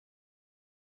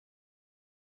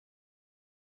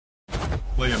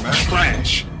Play a match?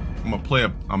 Trash. I'm gonna play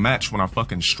a match when I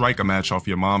fucking strike a match off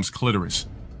your mom's clitoris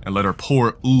and let her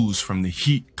pour ooze from the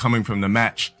heat coming from the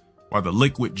match while the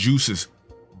liquid juices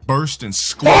burst and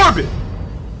squirt it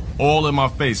all in my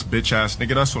face, bitch ass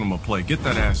nigga. That's what I'm gonna play. Get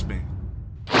that ass bang.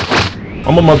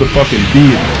 I'm a motherfucking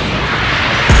deity.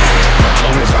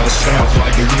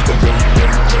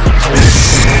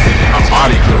 I'm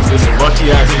body close. This lucky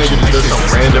ass nigga that does some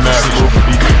random ass move for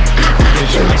beat.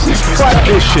 Clap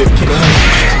this shit, kid.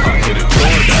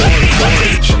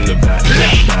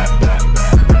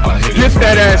 Lift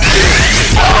that ass.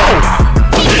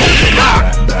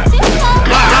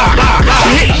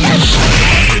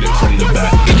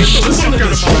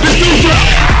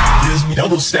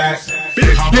 Double stack.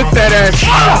 Get that ass.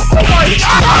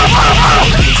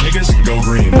 Niggas go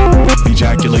green.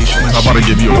 Ejaculation. I'm about to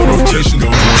give you a rotation. Go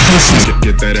green.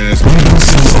 Get that ass.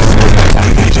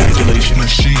 Ejaculation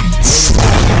machine.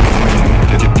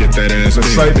 Get that ass.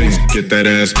 Get that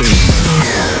ass. Get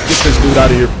this dude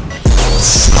out of here.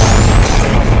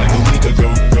 Like a week ago.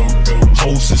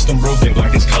 Whole system broken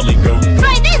like it's Cully go.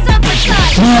 Try this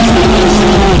uppercut.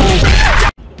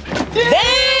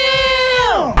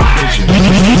 Damn! I hit it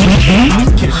from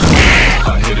the back.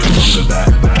 I hit it from the back.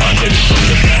 I hit it from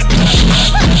the back.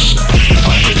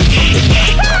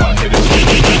 I hit it from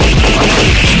the back.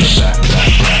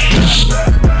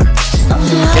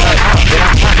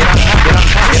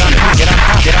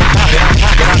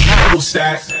 Double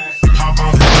stack. Pop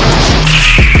on.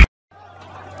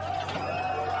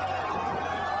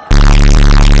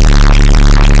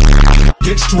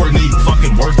 Gets toward me,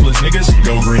 fucking worthless niggas.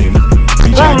 Go green.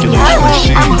 Ejaculation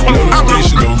machine.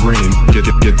 Notification go green.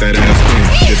 Get that ass bang.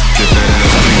 Get that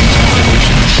ass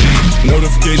bang.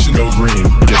 Notification go green.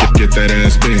 Get that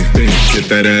ass bang. Get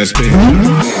that ass bang.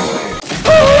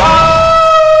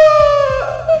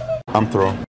 I'm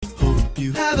thrown. Hope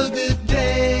you have a good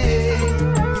day.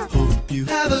 Hope you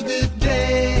have a good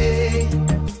day.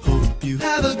 Hope you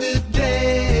have a good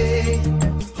day.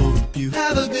 Hope you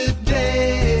have a good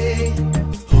day.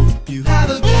 Hope you have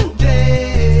a good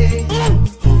day.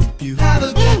 Hope you have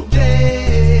a good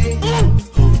day.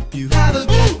 Hope you have a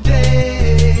good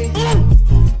day.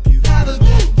 Hope you have a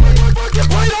good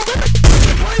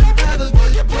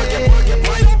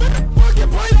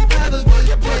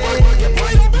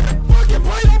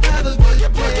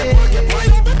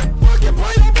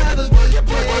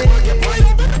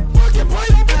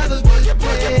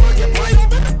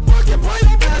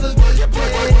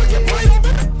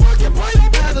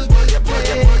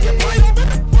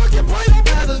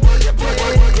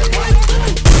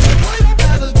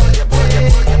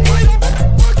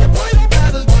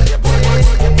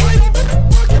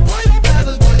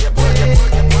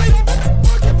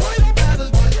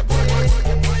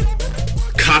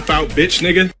Bitch,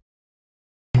 nigga.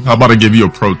 How about I give you a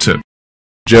pro tip?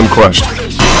 Gym question.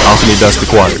 Alchemy dust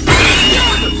acquired.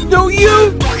 No,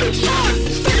 you!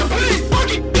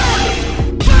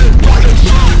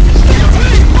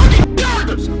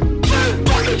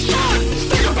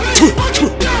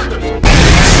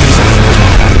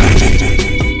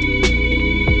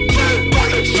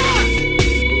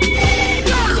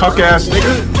 Cuck ass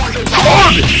nigga.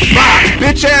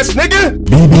 Bitch ass nigga.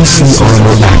 BBC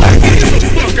Armor activated.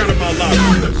 Fuck out of my life.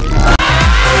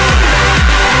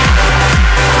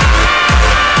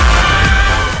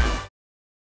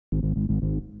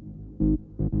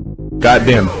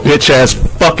 Goddamn bitch ass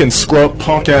fucking scrub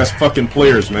punk ass fucking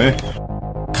players, man.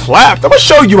 Clapped. I'm gonna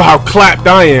show you how clapped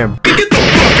I am. Get the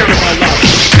fuck out of my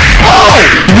life. Oh!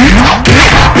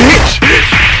 Bitch!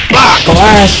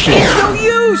 Blasting. No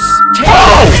use!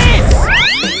 Oh!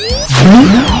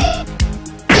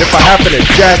 If I happen to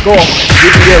jack off, you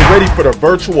can get ready for the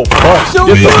virtual bust. Get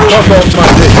the fuck off my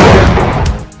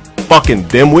dick. Fucking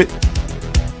dimwit.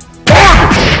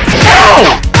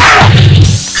 Oh!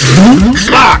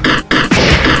 Fuck!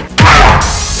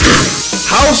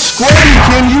 How squirty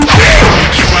can you be?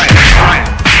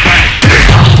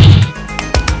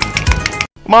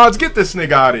 Mods, get this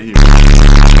nigga out of here.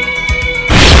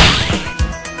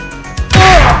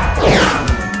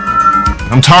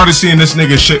 I'm tired of seeing this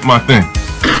nigga shit my thing.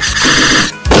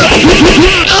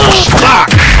 Fuck!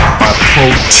 My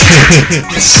pro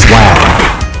swag.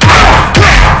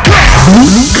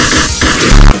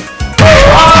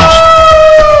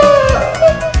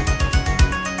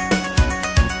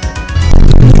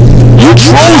 You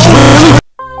trolls, man!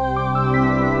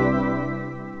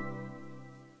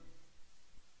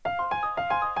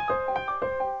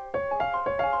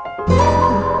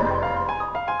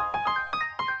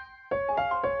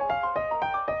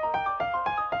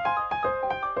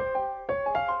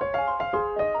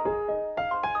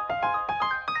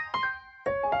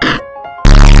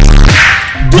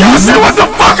 See what the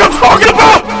fuck I'm talking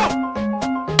about?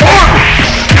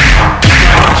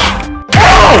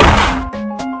 Oh!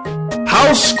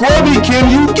 How scrubby can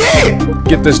you get?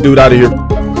 Get this dude out of here.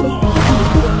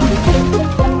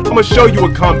 I'm gonna show you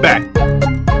a comeback.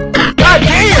 God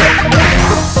damn!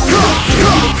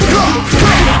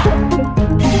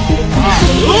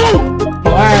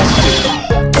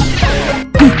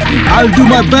 I'll do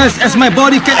my best as my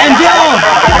body can endure.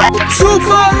 Super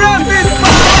rapid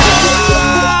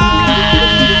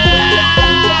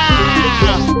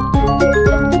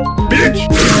Bitch!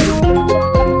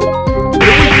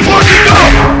 Fucking go!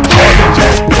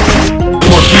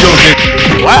 Torpedo dick.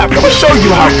 Clap. I'm gonna show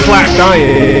you how clapped I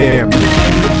am.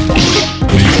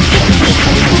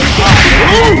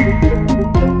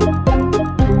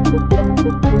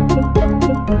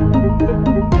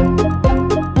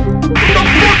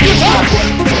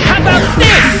 How about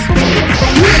this?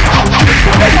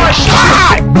 Oh my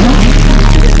shot!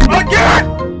 Again!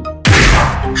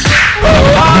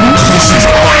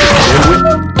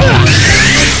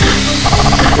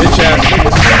 Bitch ass nigga,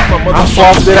 I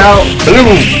swapped it out.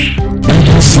 Boom!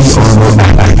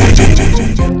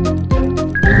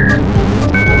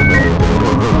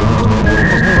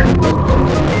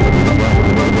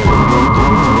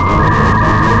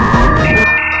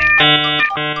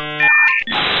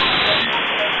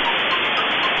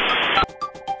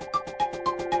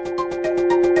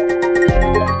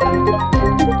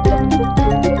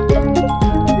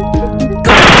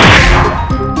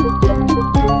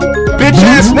 Bitch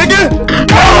ass nigga!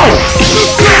 Oh!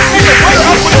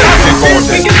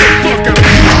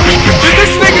 Did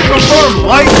this nigga confirm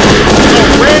light? A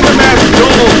random ass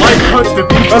YOLO light punch the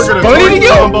beat trigger to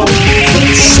combo?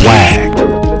 Swag.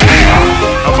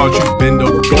 How about you bend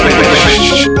over?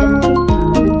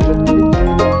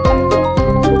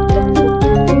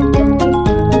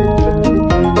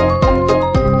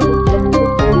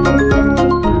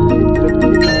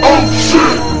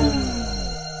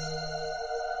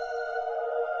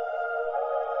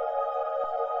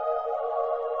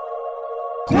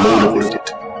 Motivated,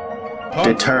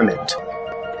 determined,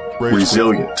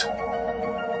 resilient,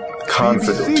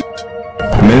 confident,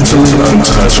 mentally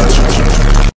untouchable.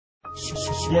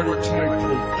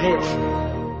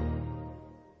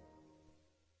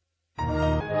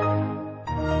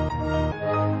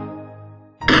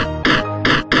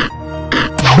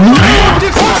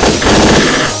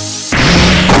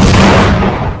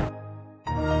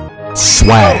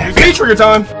 Swag. Beat trigger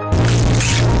time.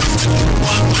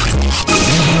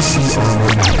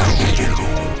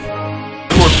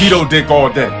 Torpedo dick all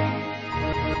day.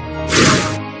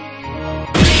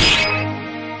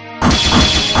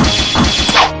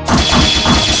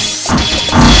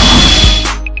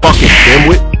 Fucking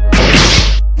dimwit.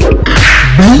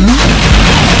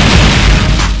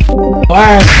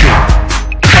 Blasted.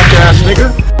 Fuck ass nigga.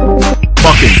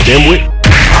 Fucking dimwit.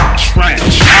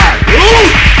 Trash. Oh!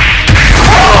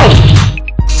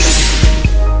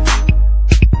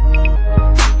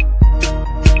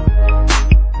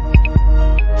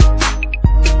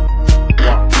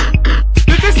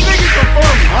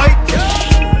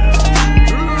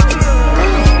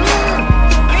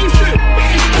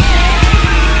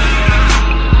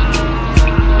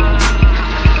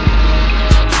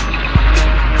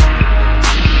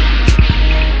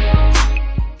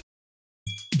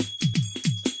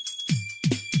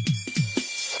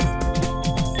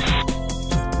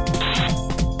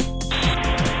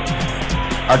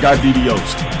 I got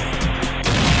DDOs.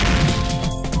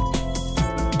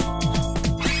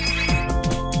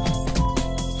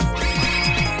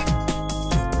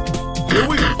 Here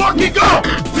we fucking go!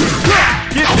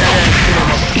 Get that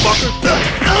ass motherfucker.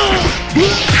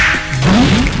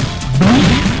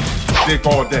 Dick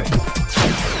all day.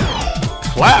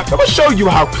 Clap. I'm gonna show you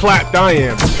how clapped I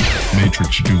am.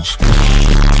 Matrix juice.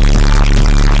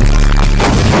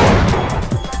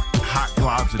 Hot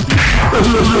globs of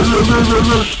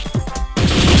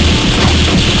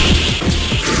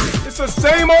it's the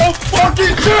same old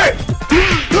fucking shit!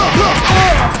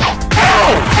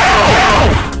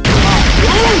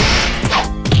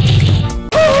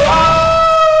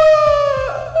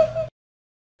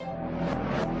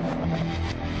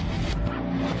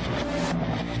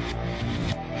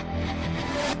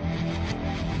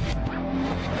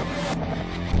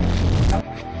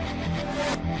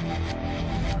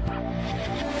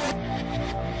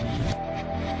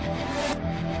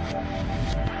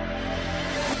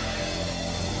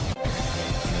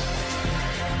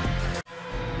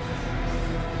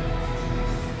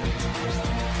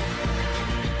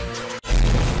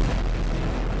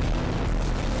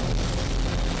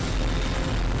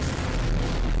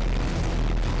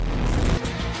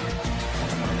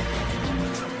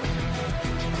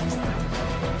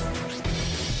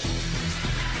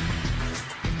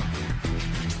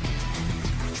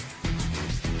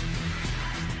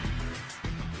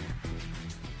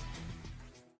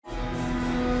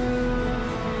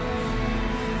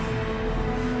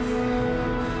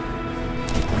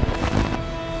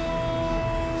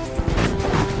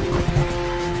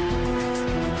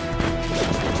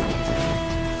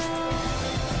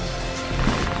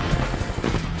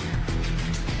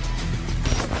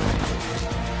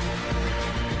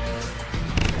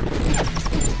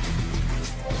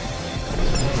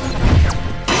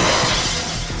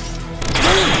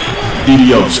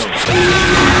 Adios.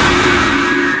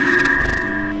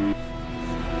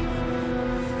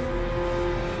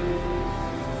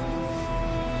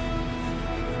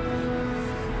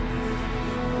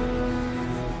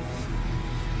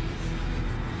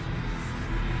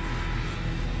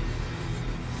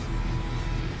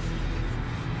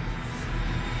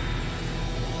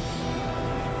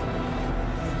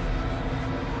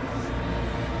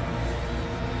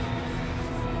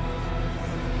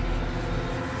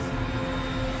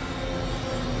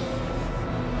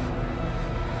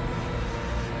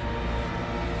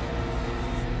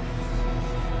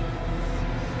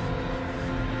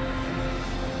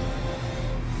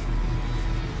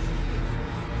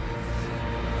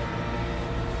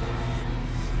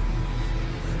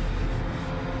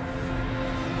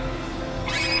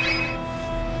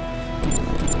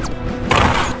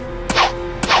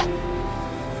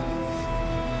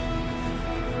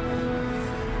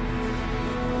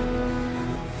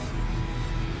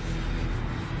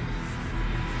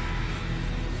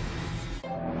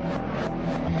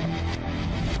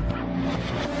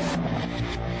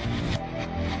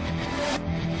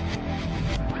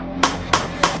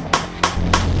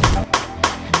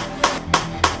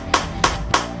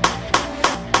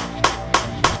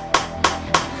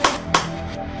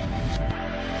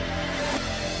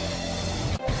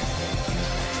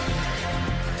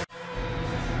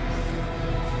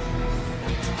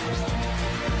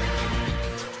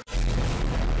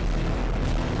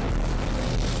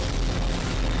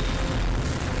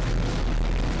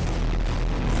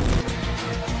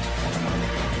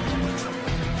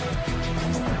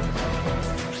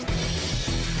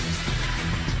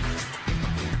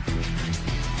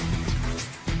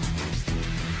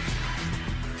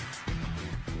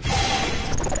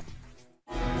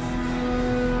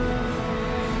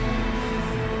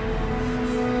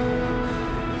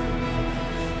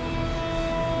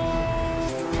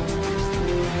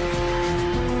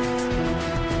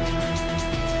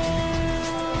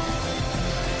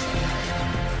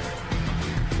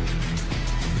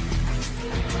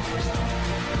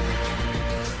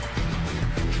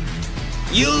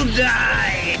 You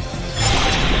die!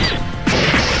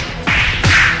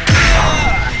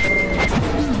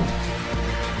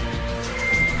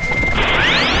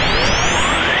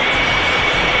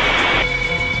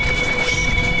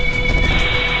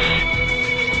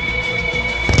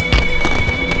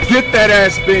 Get that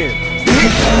ass bent.